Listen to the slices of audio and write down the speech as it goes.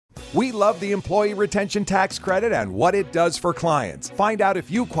We love the Employee Retention Tax Credit and what it does for clients. Find out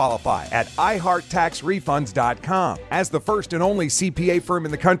if you qualify at iHeartTaxRefunds.com. As the first and only CPA firm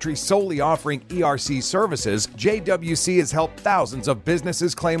in the country solely offering ERC services, JWC has helped thousands of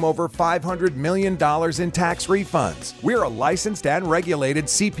businesses claim over $500 million in tax refunds. We're a licensed and regulated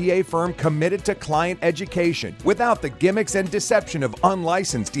CPA firm committed to client education without the gimmicks and deception of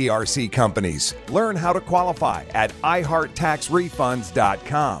unlicensed ERC companies. Learn how to qualify at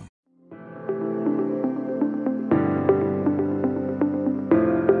iHeartTaxRefunds.com.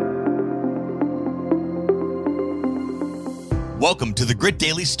 Welcome to the Grit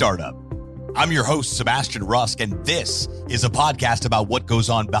Daily Startup. I'm your host, Sebastian Rusk, and this is a podcast about what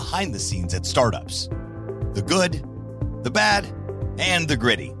goes on behind the scenes at startups. The good, the bad, and the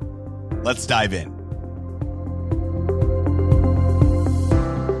gritty. Let's dive in.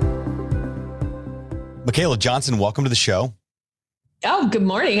 Michaela Johnson, welcome to the show. Oh, good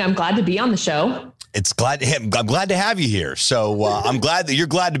morning. I'm glad to be on the show. I'm glad to have you here. So I'm glad that you're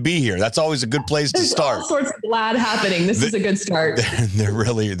glad to be here. That's always a good place to start. All sorts of glad happening. This is a good start. There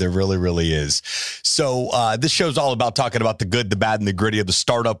really is. So this show's all about talking about the good, the bad, and the gritty of the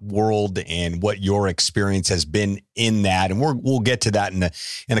startup world and what your experience has been in that. And we'll get to that in a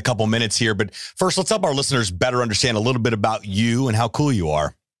couple minutes here. But first, let's help our listeners better understand a little bit about you and how cool you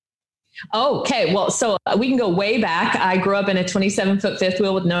are. Okay, well, so we can go way back. I grew up in a 27-foot fifth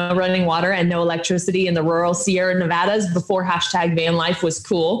wheel with no running water and no electricity in the rural Sierra Nevadas before #van life was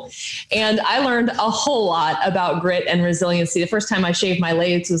cool. And I learned a whole lot about grit and resiliency. The first time I shaved my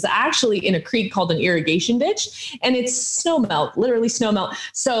legs was actually in a creek called an irrigation ditch, and it's snow melt, literally snow melt.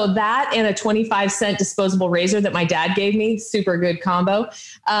 So that and a 25-cent disposable razor that my dad gave me, super good combo.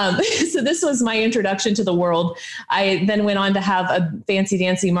 So this was my introduction to the world. I then went on to have a fancy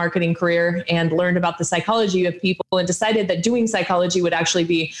dancy marketing career and learned about the psychology of people and decided that doing psychology would actually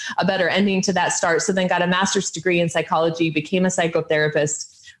be a better ending to that start. So then got a master's degree in psychology, became a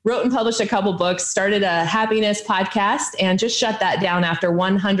psychotherapist, wrote and published a couple books, started a happiness podcast, and just shut that down after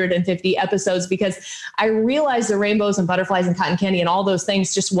 150 episodes because I realized the rainbows and butterflies and cotton candy and all those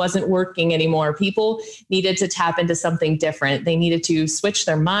things just wasn't working anymore. People needed to tap into something different. They needed to switch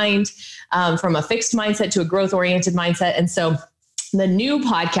their mind from a fixed mindset to a growth-oriented mindset. And so the new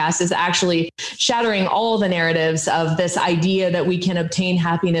podcast is actually shattering all the narratives of this idea that we can obtain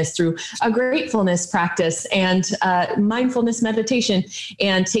happiness through a gratefulness practice and mindfulness meditation,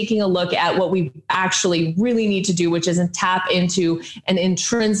 and taking a look at what we actually really need to do, which is tap into an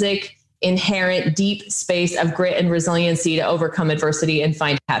intrinsic, inherent, deep space of grit and resiliency to overcome adversity and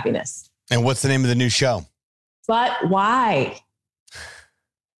find happiness. And what's the name of the new show? But why?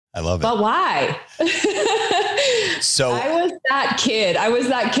 I love it. But why? So I was that kid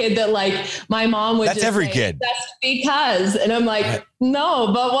that like my mom would that's just every say, kid. That's because. And I'm like, no,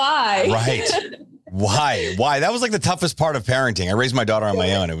 but why? Right. Why? That was like the toughest part of parenting. I raised my daughter on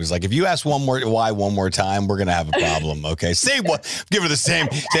my own. It was like, if you ask why one more time, we're going to have a problem. Okay. Say what? Give her the same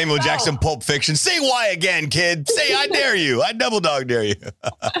Samuel Jackson Pulp Fiction. Say why again, kid. Say, I dare you. I double dog dare you.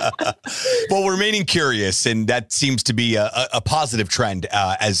 Well, remaining curious. And that seems to be a positive trend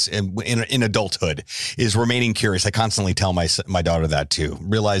as in adulthood is remaining curious. I constantly tell my daughter that too.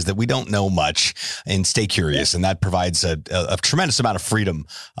 Realize that we don't know much and stay curious. And that provides a tremendous amount of freedom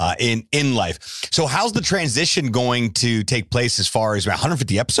in life. So how's the transition going to take place as far as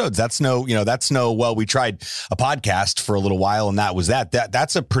 150 episodes? We tried a podcast for a little while and that was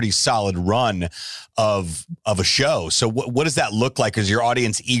that's a pretty solid run of a show. So what does that look like? Is your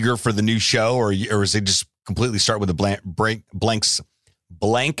audience eager for the new show or is it just completely start with a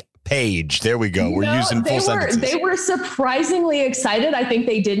blank page? There we go. We're using full sentences. They were surprisingly excited. I think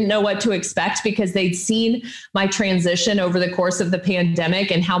they didn't know what to expect because they'd seen my transition over the course of the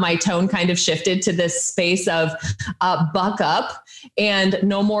pandemic and how my tone kind of shifted to this space of buck up and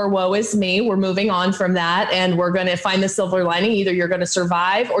no more woe is me. We're moving on from that and we're going to find the silver lining. Either you're going to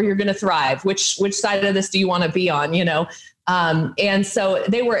survive or you're going to thrive. Which side of this do you want to be on? And so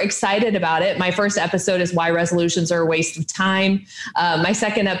they were excited about it. My first episode is why resolutions are a waste of time. My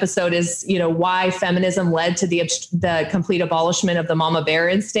second episode is, why feminism led to the complete abolishment of the mama bear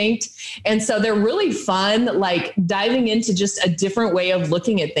instinct. And so they're really fun, like diving into just a different way of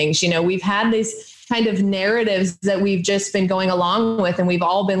looking at things. We've had these kind of narratives that we've just been going along with, and we've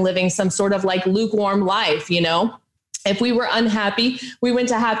all been living some sort of like lukewarm life, If we were unhappy, we went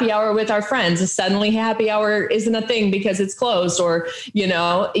to happy hour with our friends. Suddenly happy hour isn't a thing because it's closed, or,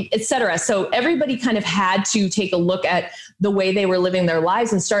 et cetera. So everybody kind of had to take a look at the way they were living their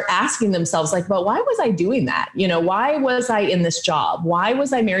lives and start asking themselves, like, but why was I doing that? Why was I in this job? Why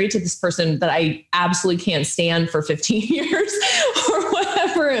was I married to this person that I absolutely can't stand for 15 years or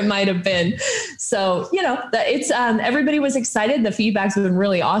whatever it might have been? So, it's everybody was excited. The feedback's been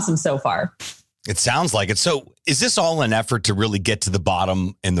really awesome so far. It sounds like it. So is this all an effort to really get to the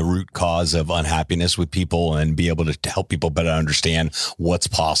bottom and the root cause of unhappiness with people and be able to help people better understand what's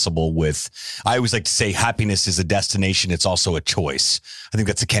possible with, I always like to say happiness is a destination. It's also a choice. I think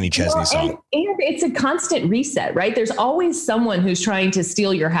that's a Kenny Chesney song. And it's a constant reset, right? There's always someone who's trying to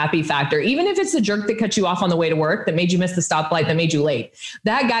steal your happy factor, even if it's the jerk that cut you off on the way to work, that made you miss the stoplight, that made you late.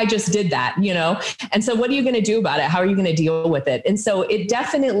 That guy just did that, And so what are you going to do about it? How are you going to deal with it? And so it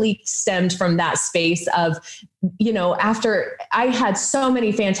definitely stemmed from that space of, after I had so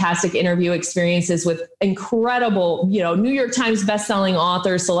many fantastic interview experiences with incredible, New York Times bestselling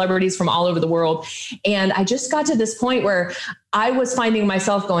authors, celebrities from all over the world. And I just got to this point where I was finding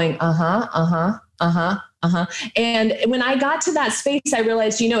myself going, and when I got to that space, I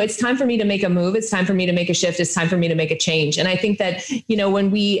realized, it's time for me to make a move. It's time for me to make a shift. It's time for me to make a change. And I think that,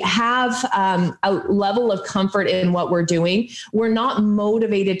 when we have a level of comfort in what we're doing, we're not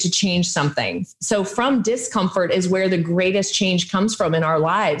motivated to change something. So from discomfort is where the greatest change comes from in our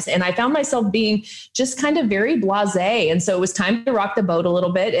lives. And I found myself being just kind of very blasé. And so it was time to rock the boat a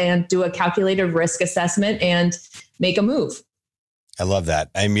little bit and do a calculated risk assessment and make a move. I love that.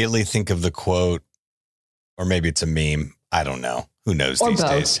 I immediately think of the quote, or maybe it's a meme. I don't know. Who knows these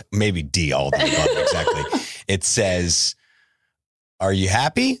days? Maybe D, all the above. Exactly. It says, are you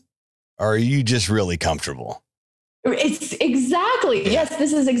happy or are you just really comfortable? It's exactly. Yes,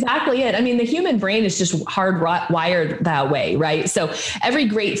 this is exactly it. I mean, the human brain is just hardwired that way, right? So every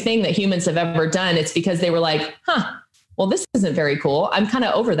great thing that humans have ever done, it's because they were like, well, this isn't very cool. I'm kind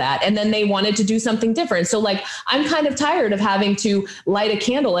of over that. And then they wanted to do something different. So like, I'm kind of tired of having to light a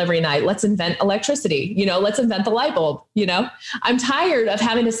candle every night. Let's invent electricity, let's invent the light bulb, I'm tired of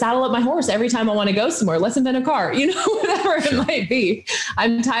having to saddle up my horse every time I want to go somewhere. Let's invent a car, whatever it might be.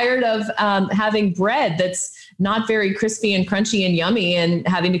 I'm tired of having bread that's not very crispy and crunchy and yummy and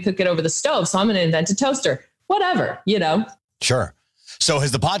having to cook it over the stove. So I'm going to invent a toaster, whatever, Sure. So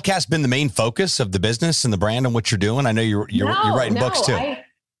has the podcast been the main focus of the business and the brand and what you're doing? I know you're writing books too.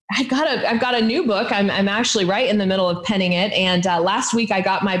 I've got a new book. I'm actually right in the middle of penning it. And last week I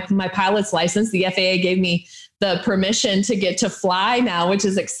got my pilot's license. The FAA gave me the permission to get to fly now, which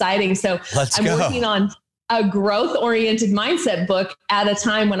is exciting. So I'm working on a growth-oriented mindset book at a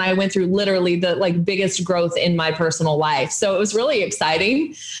time when I went through literally the biggest growth in my personal life. So it was really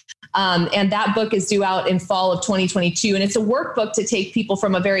exciting. And that book is due out in fall of 2022. And it's a workbook to take people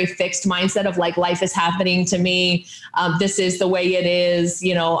from a very fixed mindset of life is happening to me. This is the way it is.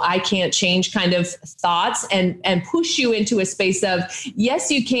 I can't change kind of thoughts and push you into a space of, yes,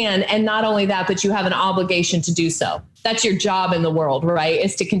 you can. And not only that, but you have an obligation to do so. That's your job in the world, right?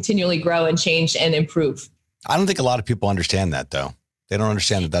 Is to continually grow and change and improve. I don't think a lot of people understand that, though. They don't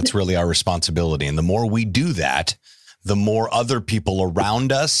understand that that's really our responsibility. And the more we do that, the more other people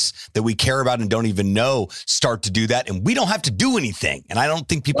around us that we care about and don't even know start to do that. And we don't have to do anything. And I don't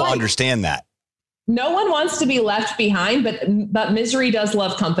think people understand that. No one wants to be left behind, but misery does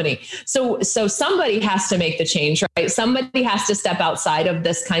love company. So somebody has to make the change, right? Somebody has to step outside of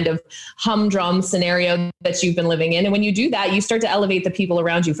this kind of humdrum scenario that you've been living in. And when you do that, you start to elevate the people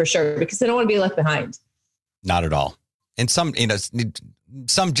around you for sure, because they don't want to be left behind. Not at all. And some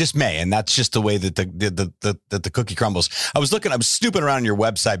just may, and that's just the way that the cookie crumbles. I was snooping around your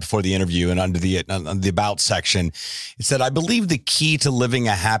website before the interview, and under the about section, it said, I believe the key to living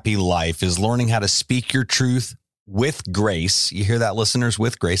a happy life is learning how to speak your truth with grace. You hear that, listeners?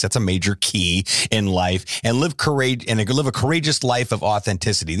 With grace. That's a major key in life, and live a courageous life of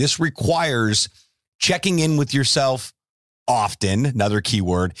authenticity. This requires checking in with yourself often, another key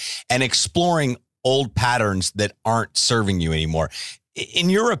word, and exploring old patterns that aren't serving you anymore. In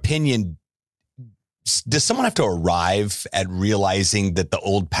your opinion, does someone have to arrive at realizing that the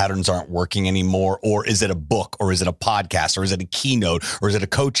old patterns aren't working anymore? Or is it a book, or is it a podcast, or is it a keynote, or is it a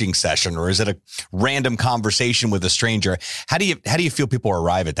coaching session, or is it a random conversation with a stranger? How do you feel people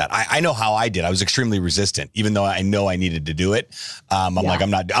arrive at that? I know how I did. I was extremely resistant, even though I know I needed to do it. I'm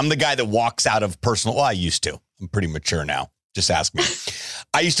the guy that walks out of personal. Well, I used to. I'm pretty mature now. Just ask me.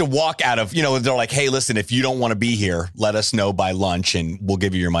 I used to walk out of, they're like, hey, listen, if you don't want to be here, let us know by lunch and we'll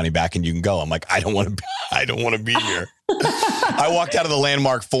give you your money back and you can go. I'm like, I don't want to be here. I walked out of the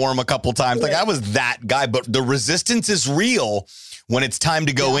Landmark Forum a couple times. Like I was that guy, but the resistance is real when it's time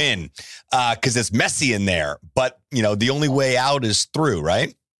to go in because it's messy in there. But, the only way out is through,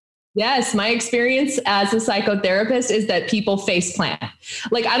 right? Yes. My experience as a psychotherapist is that people face plant.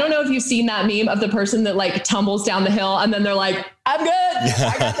 Like, I don't know if you've seen that meme of the person that like tumbles down the hill and then they're like, I'm good.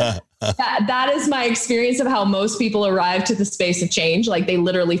 I got this. That is my experience of how most people arrive to the space of change. Like they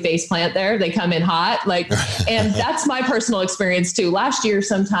literally face plant there. They come in hot, and that's my personal experience too. Last year,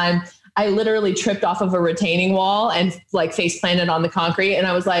 sometime I literally tripped off of a retaining wall and like face planted on the concrete. And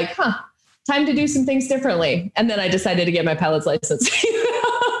I was like, time to do some things differently. And then I decided to get my pilot's license.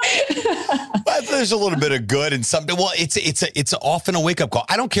 But there's a little bit of good and something. Well, it's often a wake up call.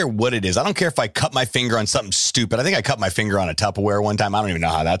 I don't care what it is. I don't care if I cut my finger on something stupid. I think I cut my finger on a Tupperware one time. I don't even know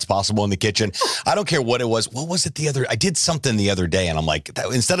how that's possible in the kitchen. I don't care what it was. What was it I did something the other day and I'm like,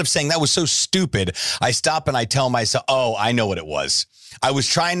 instead of saying that was so stupid, I stop and I tell myself, oh, I know what it was. I was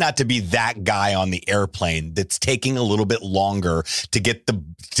trying not to be that guy on the airplane that's taking a little bit longer to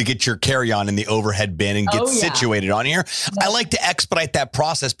get your carry-on in the overhead bin and get situated on here. I like to expedite that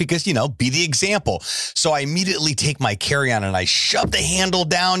process because, be the example. So I immediately take my carry-on and I shove the handle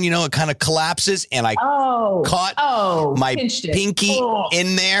down, it kind of collapses and I caught my pinky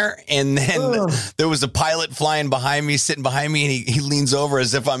in there. And then there was a pilot sitting behind me and he leans over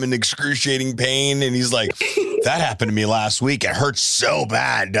as if I'm in excruciating pain. And he's like, that happened to me last week. It hurts so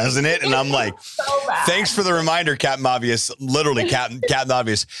bad, doesn't it? And I'm like, thanks for the reminder, Captain Obvious, literally Captain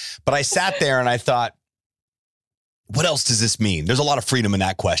Obvious. But I sat there and I thought, what else does this mean? There's a lot of freedom in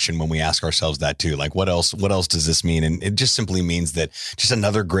that question when we ask ourselves that too. Like, what else does this mean? And it just simply means that just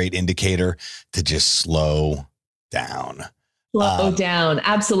another great indicator to just slow down. Slow down.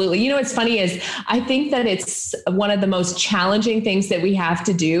 Absolutely. What's funny is I think that it's one of the most challenging things that we have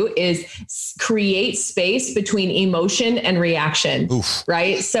to do is create space between emotion and reaction. Oof.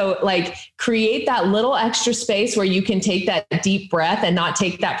 Right? So like create that little extra space where you can take that deep breath and not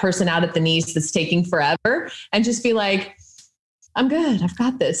take that person out at the knees that's taking forever and just be like, I'm good. I've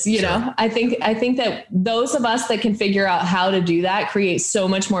got this. Sure. I think that those of us that can figure out how to do that create so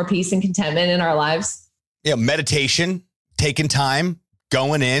much more peace and contentment in our lives. Yeah. Meditation. Taking time,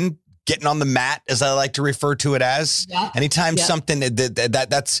 going in, getting on the mat, as I like to refer to it as. Yeah. Anytime something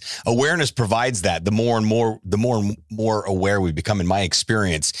that's awareness provides that, the more and more aware we become, in my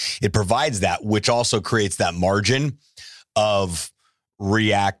experience, it provides that, which also creates that margin of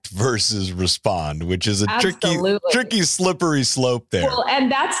react versus respond, which is a tricky, slippery slope there. Well,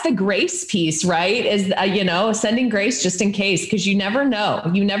 and that's the grace piece, right? Is, sending grace just in case, because you never know.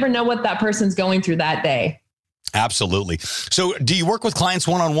 You never know what that person's going through that day. Absolutely. So do you work with clients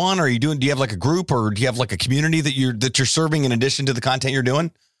one-on-one, or do you have like a group, or do you have like a community that you're serving in addition to the content you're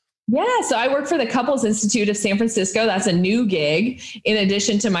doing? Yeah. So I work for the Couples Institute of San Francisco. That's a new gig in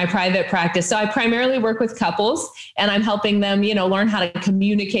addition to my private practice. So I primarily work with couples and I'm helping them, learn how to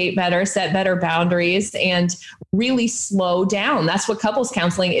communicate better, set better boundaries, and really slow down. That's what couples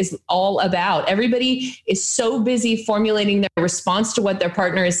counseling is all about. Everybody is so busy formulating their response to what their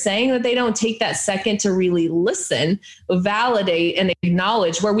partner is saying that they don't take that second to really listen, validate, and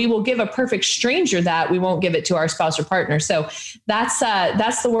acknowledge, where we will give a perfect stranger that we won't give it to our spouse or partner. So that's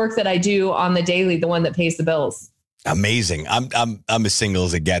the work that I do on the daily, the one that pays the bills. Amazing. I'm as single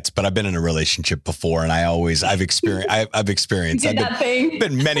as it gets, but I've been in a relationship before, and I've experienced.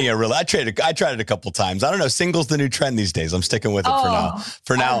 Been many a I tried it a couple times. I don't know. Single's the new trend these days. I'm sticking with it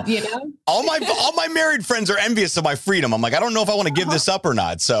for now. All my married friends are envious of my freedom. I'm like, I don't know if I want to give this up or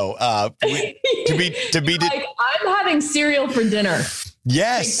not. So I'm having cereal for dinner.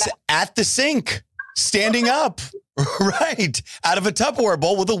 Yes, at the sink, standing up. Right. Out of a Tupperware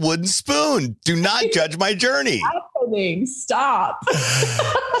bowl with a wooden spoon. Do not judge my journey. Stop.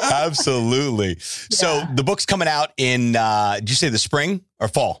 Absolutely. Yeah. So the book's coming out in, did you say the spring or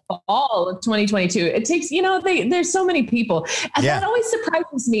fall? Fall of 2022. It takes, there's so many people. And that always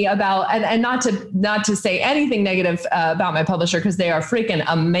surprises me about, and not to say anything negative about my publisher, because they are freaking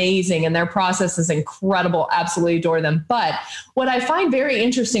amazing and their process is incredible. Absolutely adore them. But what I find very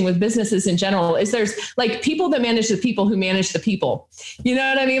interesting with businesses in general is there's like people that manage the people who manage the people. You know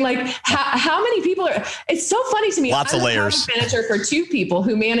what I mean? Like how many people are, it's so funny to me. Lots of layers. I'm a manager for 2 people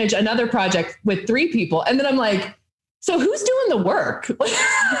who manage another project with 3 people. And then I'm like, so who's doing the work? Who's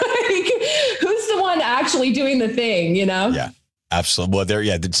the one actually doing the thing, Yeah. Absolutely. Well,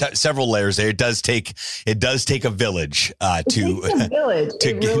 there's several layers there. It does take a village to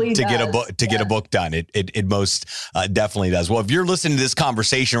get a book done. It most definitely does. Well, if you're listening to this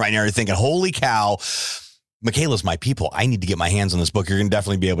conversation right now, you're thinking, "Holy cow, Michaela's my people. I need to get my hands on this book." You're going to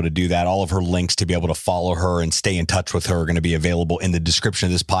definitely be able to do that. All of her links to be able to follow her and stay in touch with her are going to be available in the description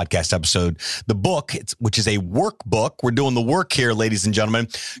of this podcast episode. The book, which is a workbook. We're doing the work here, ladies and gentlemen.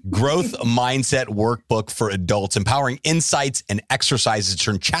 Growth Mindset Workbook for Adults, empowering insights and exercises to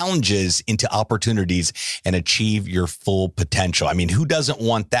turn challenges into opportunities and achieve your full potential. I mean, who doesn't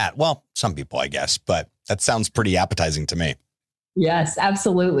want that? Well, some people, I guess, but that sounds pretty appetizing to me. Yes,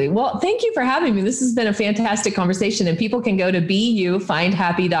 absolutely. Well, thank you for having me. This has been a fantastic conversation, and people can go to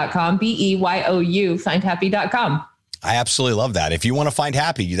beyoufindhappy.com, BEYOU, findhappy.com. I absolutely love that. If you want to find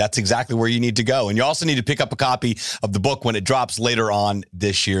happy, that's exactly where you need to go. And you also need to pick up a copy of the book when it drops later on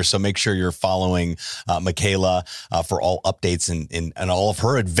this year. So make sure you're following Michaela for all updates and all of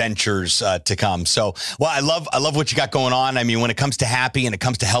her adventures to come. So, well, I love what you got going on. I mean, when it comes to happy and it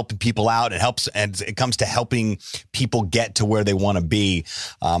comes to helping people out, it comes to helping people get to where they want to be.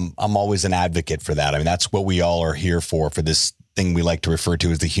 I'm always an advocate for that. I mean, that's what we all are here for this thing we like to refer to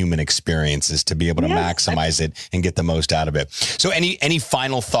as the human experience, is to be able to maximize it and get the most out of it. So any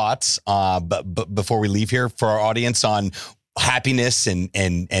final thoughts before we leave here for our audience on happiness and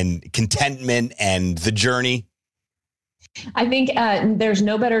contentment and the journey? I think there's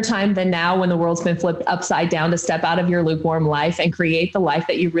no better time than now, when the world's been flipped upside down, to step out of your lukewarm life and create the life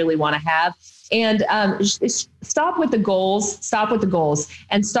that you really want to have. And stop with the goals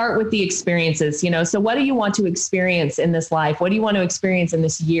and start with the experiences. So what do you want to experience in this life? What do you want to experience in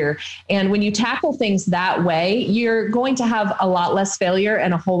this year? And when you tackle things that way, you're going to have a lot less failure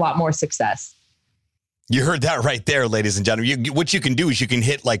and a whole lot more success. You heard that right there, ladies and gentlemen. What you can do is you can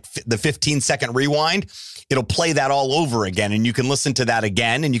hit like the 15-second rewind. It'll play that all over again, and you can listen to that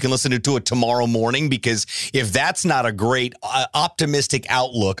again, and you can listen to it tomorrow morning, because if that's not a great optimistic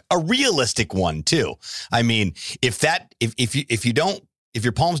outlook, a realistic one too. I mean, if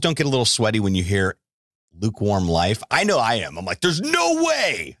your palms don't get a little sweaty when you hear lukewarm life, I know I am. I'm like, there's no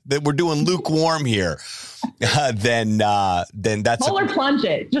way that we're doing lukewarm here. Then that's polar plunge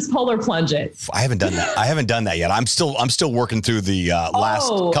it. Just polar plunge it. I haven't done that yet. I'm still working through the last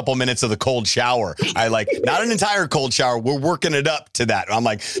couple minutes of the cold shower. Not an entire cold shower. We're working it up to that. I'm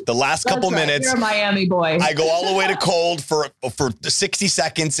like, the last couple minutes. You're a Miami boy. I go all the way to cold for 60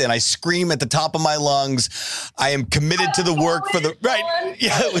 seconds, and I scream at the top of my lungs. I am committed to the work for the right.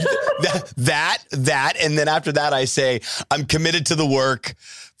 Yeah, that, and then after that, I say I'm committed to the work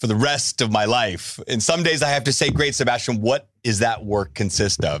for the rest of my life. And some days I have to say, "Great, Sebastian, what is that work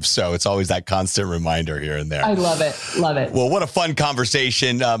consist of?" So it's always that constant reminder here and there. I love it. Love it. Well, what a fun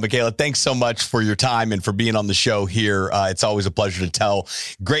conversation. Michaela, thanks so much for your time and for being on the show here. It's always a pleasure to tell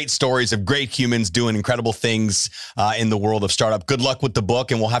great stories of great humans doing incredible things in the world of startup. Good luck with the book,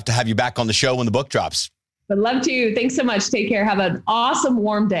 and we'll have to have you back on the show when the book drops. Would love to. Thanks so much. Take care. Have an awesome,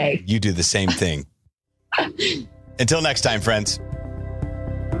 warm day. You do the same thing. Until next time, friends.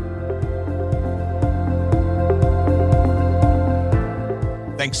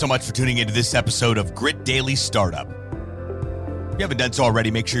 Thanks so much for tuning into this episode of Grit Daily Startup. If you haven't done so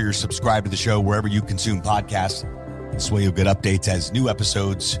already, make sure you're subscribed to the show wherever you consume podcasts. This way you'll get updates as new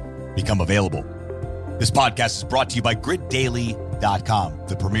episodes become available. This podcast is brought to you by gritdaily.com,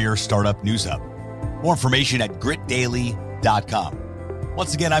 the premier startup news hub. More information at gritdaily.com.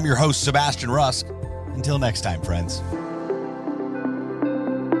 Once again, I'm your host, Sebastian Rusk. Until next time, friends.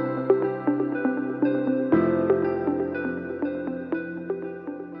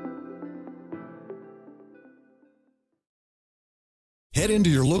 Head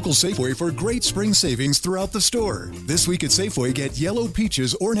into your local Safeway for great spring savings throughout the store. This week at Safeway, get yellow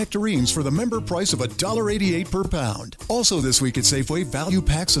peaches or nectarines for the member price of $1.88 per pound. Also this week at Safeway, value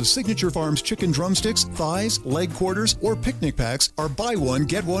packs of Signature Farms chicken drumsticks, thighs, leg quarters, or picnic packs are buy one,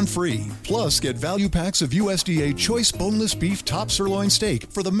 get one free. Plus, get value packs of USDA choice boneless beef top sirloin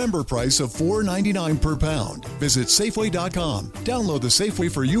steak for the member price of $4.99 per pound. Visit Safeway.com, download the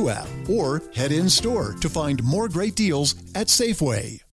Safeway for You app, or head in store to find more great deals at Safeway.